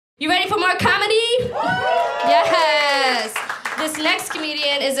You ready for more comedy? Yes! This next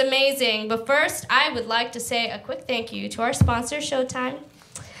comedian is amazing, but first I would like to say a quick thank you to our sponsor, Showtime.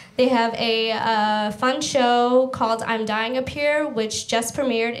 They have a fun show called I'm Dying Up Here, which just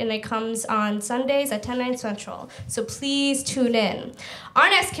premiered, and it comes on Sundays at 10, 9 Central. So please tune in.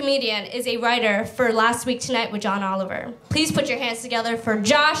 Our next comedian is a writer for Last Week Tonight with John Oliver. Please put your hands together for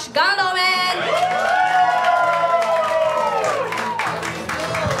Josh Gondelman!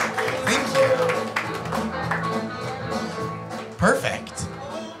 Thank you. Perfect.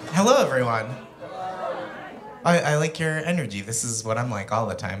 Hello, everyone. I like your energy. This is what I'm like all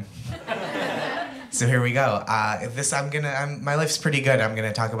the time. So here we go. My life's pretty good. I'm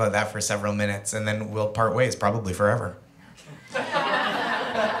gonna talk about that for several minutes, and then we'll part ways, probably forever.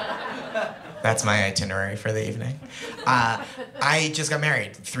 That's my itinerary for the evening. I just got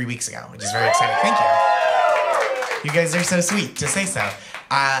married 3 weeks ago, which is very exciting. Thank you. You guys are so sweet to say so.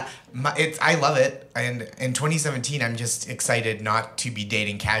 I love it, and in 2017, I'm just excited not to be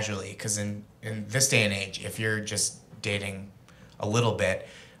dating casually, because in this day and age, if you're just dating a little bit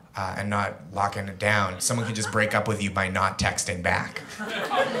and not locking it down, someone can just break up with you by not texting back.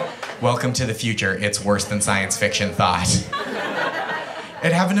 Welcome to the future. It's worse than science fiction thought.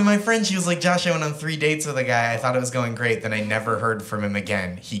 It happened to my friend. She was like, Josh, I went on 3 dates with a guy. I thought it was going great. Then I never heard from him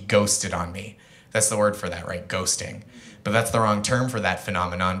again. He ghosted on me. That's the word for that, right? Ghosting. But that's the wrong term for that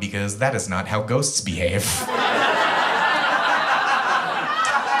phenomenon, because that is not how ghosts behave.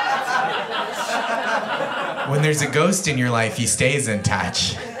 When there's a ghost in your life, he stays in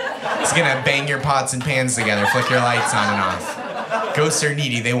touch. He's gonna bang your pots and pans together, flick your lights on and off. Ghosts are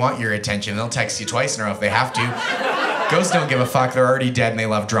needy. They want your attention. They'll text you twice in a row if they have to. Ghosts don't give a fuck. They're already dead and they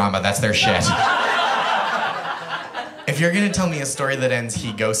love drama. That's their shit. If you're gonna tell me a story that ends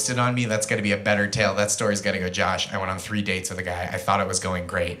he ghosted on me, that's gotta be a better tale. That story's gotta go, Josh, I went on 3 dates with a guy. I thought it was going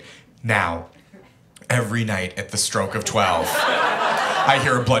great. Now, every night at the stroke of 12, I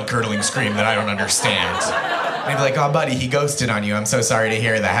hear a blood-curdling scream that I don't understand. And I'd be like, oh, buddy, he ghosted on you. I'm so sorry to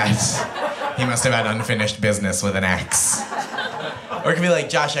hear that. He must have had unfinished business with an ex. Or it could be like,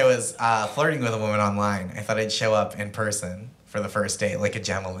 Josh, I was flirting with a woman online. I thought I'd show up in person for the first date, like a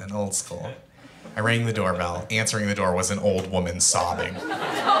gentleman, old school. I rang the doorbell. Answering the door was an old woman sobbing.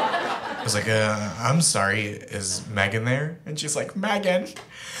 I was like, I'm sorry, is Megan there? And she's like, Megan?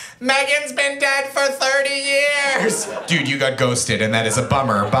 Megan's been dead for 30 years! Dude, you got ghosted, and that is a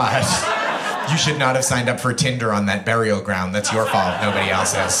bummer, but you should not have signed up for Tinder on that burial ground. That's your fault, nobody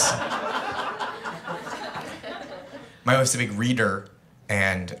else's. My wife's a big reader,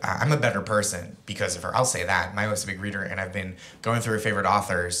 and I'm a better person because of her. I'll say that. My wife's a big reader, and I've been going through her favorite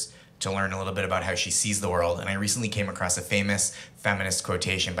authors to learn a little bit about how she sees the world, and I recently came across a famous feminist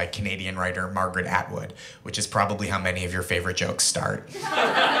quotation by Canadian writer Margaret Atwood, which is probably how many of your favorite jokes start.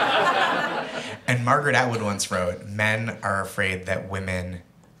 And Margaret Atwood once wrote, men are afraid that women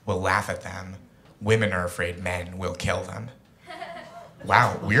will laugh at them. Women are afraid men will kill them.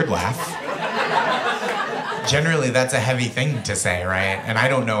 Wow, weird laugh. Generally, that's a heavy thing to say, right? And I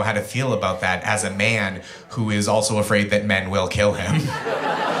don't know how to feel about that as a man who is also afraid that men will kill him.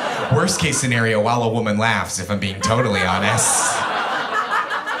 Worst case scenario, while a woman laughs, if I'm being totally honest.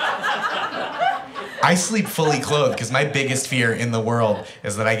 I sleep fully clothed because my biggest fear in the world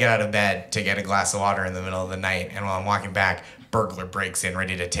is that I get out of bed to get a glass of water in the middle of the night, and while I'm walking back, burglar breaks in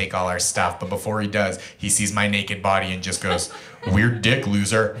ready to take all our stuff. But before he does, he sees my naked body and just goes, weird dick,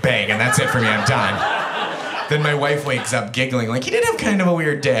 loser. Bang, and that's it for me, I'm done. Then my wife wakes up giggling like, he did have kind of a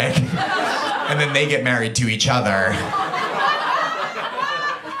weird dick. And then they get married to each other.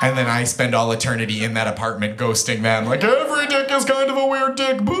 And then I spend all eternity in that apartment ghosting them like, every dick is kind of a weird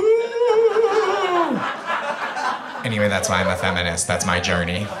dick, boo! Anyway, that's why I'm a feminist. That's my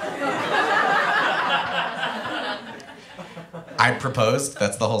journey. I proposed.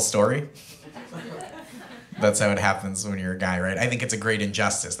 That's the whole story. That's how it happens when you're a guy, right? I think it's a great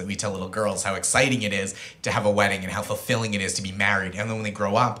injustice that we tell little girls how exciting it is to have a wedding and how fulfilling it is to be married. And then when they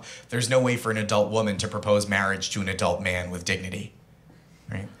grow up, there's no way for an adult woman to propose marriage to an adult man with dignity.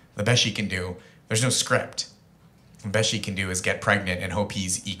 Right? The best she can do, there's no script. The best she can do is get pregnant and hope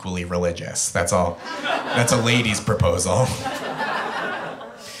he's equally religious. That's all. That's a lady's proposal.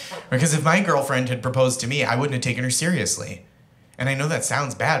 Because if my girlfriend had proposed to me, I wouldn't have taken her seriously. And I know that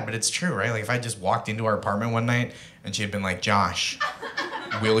sounds bad, but it's true, right? Like if I just walked into our apartment one night and she had been like, Josh,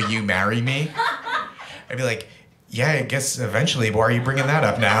 will you marry me? I'd be like, yeah, I guess eventually, but why are you bringing that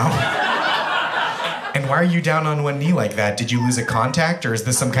up now? And why are you down on one knee like that? Did you lose a contact, or is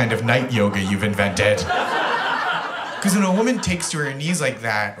this some kind of night yoga you've invented? Because when a woman takes to her knees like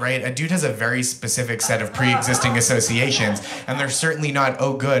that, right, a dude has a very specific set of pre-existing associations, and they're certainly not,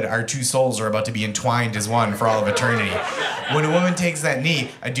 oh good, our two souls are about to be entwined as one for all of eternity. When a woman takes that knee,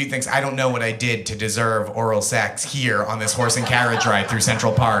 a dude thinks, I don't know what I did to deserve oral sex here on this horse and carriage ride through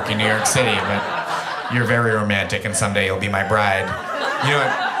Central Park in New York City, but you're very romantic and someday you'll be my bride. You know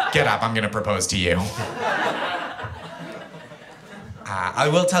what? Get up, I'm gonna propose to you. I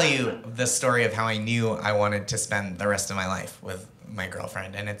will tell you the story of how I knew I wanted to spend the rest of my life with my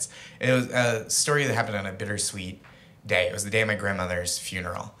girlfriend. And it was a story that happened on a bittersweet day. It was the day of my grandmother's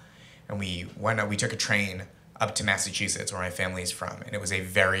funeral. And we took a train up to Massachusetts, where my family's from. And it was a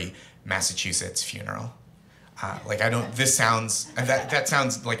very Massachusetts funeral. That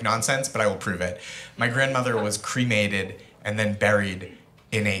sounds like nonsense, but I will prove it. My grandmother was cremated and then buried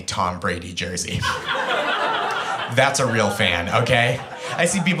in a Tom Brady jersey. That's a real fan, okay? I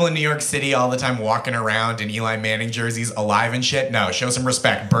see people in New York City all the time walking around in Eli Manning jerseys, alive and shit. No, show some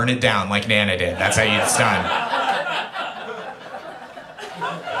respect. Burn it down like Nana did. That's how it's done.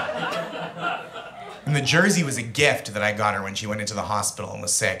 And the jersey was a gift that I got her when she went into the hospital and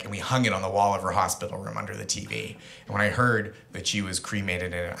was sick, and we hung it on the wall of her hospital room under the TV. And when I heard that she was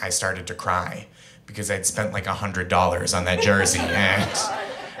cremated in it, I started to cry because I'd spent like $100 on that jersey. And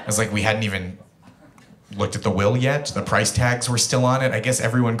I was like, we hadn't even looked at the will yet. The price tags were still on it. I guess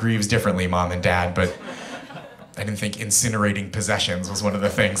everyone grieves differently, Mom and Dad, but I didn't think incinerating possessions was one of the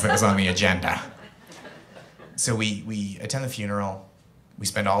things that was on the agenda. So we attend the funeral. We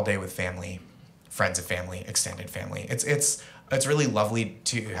spend all day with family, friends of family, extended family. It's really lovely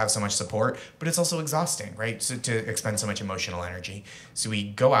to have so much support, but it's also exhausting, right? So to expend so much emotional energy. So we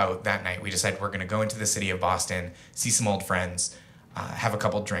go out that night. We decide we're gonna go into the city of Boston, see some old friends, have a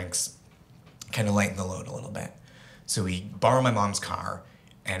couple drinks, kind of lighten the load a little bit. So we borrow my mom's car,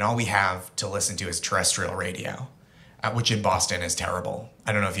 and all we have to listen to is terrestrial radio, which in Boston is terrible.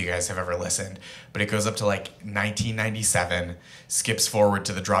 I don't know if you guys have ever listened, but it goes up to like 1997, skips forward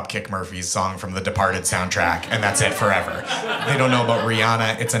to the Dropkick Murphys song from the Departed soundtrack, and that's it forever. They don't know about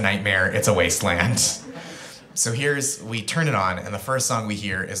Rihanna, it's a nightmare, it's a wasteland. So we turn it on, and the first song we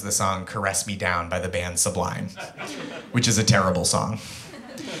hear is the song Caress Me Down by the band Sublime, which is a terrible song.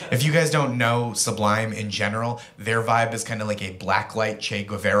 If you guys don't know Sublime in general, their vibe is kind of like a blacklight Che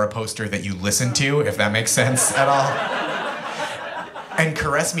Guevara poster that you listen to, if that makes sense at all. And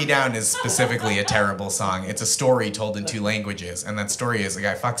Caress Me Down is specifically a terrible song. It's a story told in 2 languages, and that story is a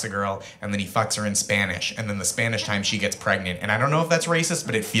guy fucks a girl, and then he fucks her in Spanish, and then the Spanish time she gets pregnant. And I don't know if that's racist,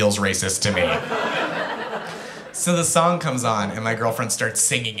 but it feels racist to me. So the song comes on, and my girlfriend starts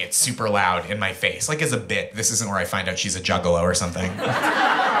singing it super loud in my face. Like as a bit. This isn't where I find out she's a juggalo or something.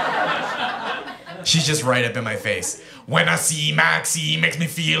 She's just right up in my face. When I see Maxie, makes me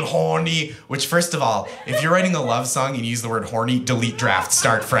feel horny. Which, first of all, if you're writing a love song and you use the word horny, delete draft,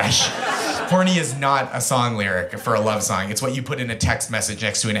 start fresh. Horny is not a song lyric for a love song. It's what you put in a text message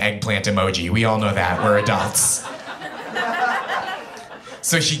next to an eggplant emoji. We all know that. We're adults.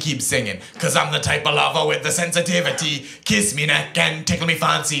 So she keeps singing, 'cause I'm the type of lover with the sensitivity. Kiss me neck and tickle me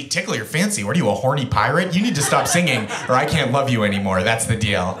fancy. Tickle your fancy? What are you, a horny pirate? You need to stop singing or I can't love you anymore. That's the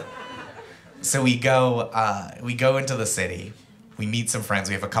deal. So we go into the city. We meet some friends.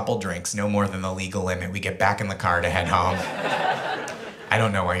 We have a couple drinks, no more than the legal limit. We get back in the car to head home. I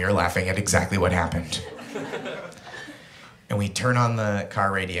don't know why you're laughing at exactly what happened. And we turn on the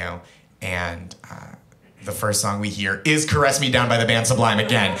car radio, and the first song we hear is Caress Me Down by the band Sublime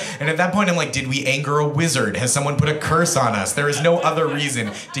again. And at that point, I'm like, did we anger a wizard? Has someone put a curse on us? There is no other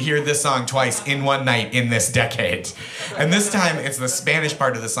reason to hear this song twice in one night in this decade. And this time, it's the Spanish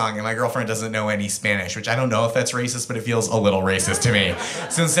part of the song, and my girlfriend doesn't know any Spanish, which I don't know if that's racist, but it feels a little racist to me.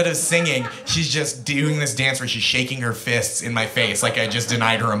 So instead of singing, she's just doing this dance where she's shaking her fists in my face like I just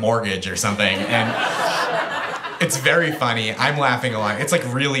denied her a mortgage or something. And it's very funny. I'm laughing a lot. It's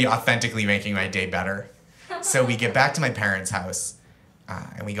like really authentically making my day better. So we get back to my parents' house,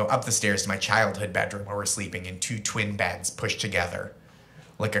 and we go up the stairs to my childhood bedroom where we're sleeping in 2 twin beds pushed together,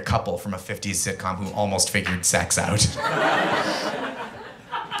 like a couple from a 50s sitcom who almost figured sex out.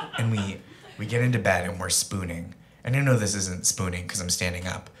 And we get into bed and we're spooning. And I know this isn't spooning because I'm standing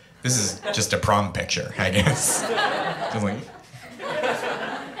up. This is just a prom picture, I guess. Just like,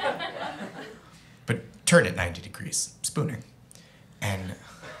 but turn it 90 degrees, spooning. And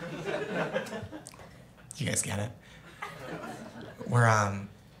you guys get it?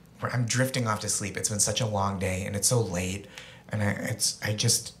 I'm drifting off to sleep. It's been such a long day, and it's so late, and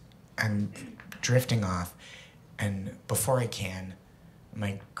I'm drifting off, and before I can,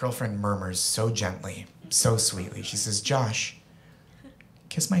 my girlfriend murmurs so gently, so sweetly. She says, "Josh,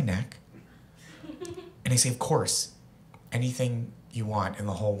 kiss my neck." And I say, "Of course." anything you want in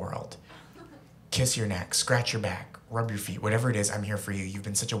the whole world. Kiss your neck, scratch your back, rub your feet, whatever it is, I'm here for you. You've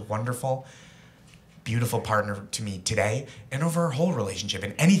been such a wonderful, beautiful partner to me today and over our whole relationship.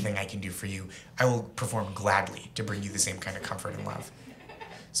 And anything I can do for you, I will perform gladly to bring you the same kind of comfort and love.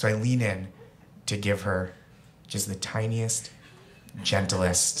 So I lean in to give her just the tiniest,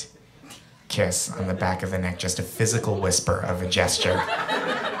 gentlest kiss on the back of the neck, just a physical whisper of a gesture.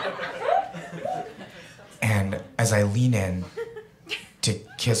 And as I lean in to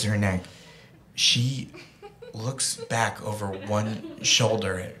kiss her neck, she looks back over one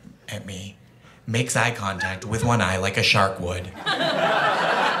shoulder at me, makes eye contact with one eye like a shark would,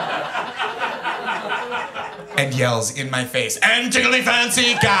 and yells in my face, "And tickly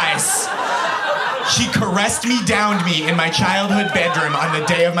fancy, guys!" She caressed me, downed me in my childhood bedroom on the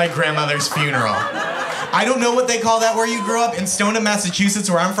day of my grandmother's funeral. I don't know what they call that where you grew up. In Stoneham, Massachusetts,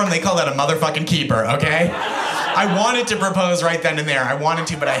 where I'm from, they call that a motherfucking keeper, okay? I wanted to propose right then and there. I wanted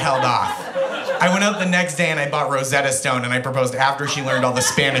to, but I held off. I went out the next day and I bought Rosetta Stone and I proposed after she learned all the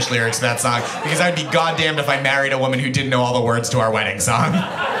Spanish lyrics to that song, because I'd be goddamned if I married a woman who didn't know all the words to our wedding song.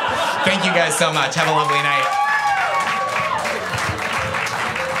 Thank you guys so much. Have a lovely night.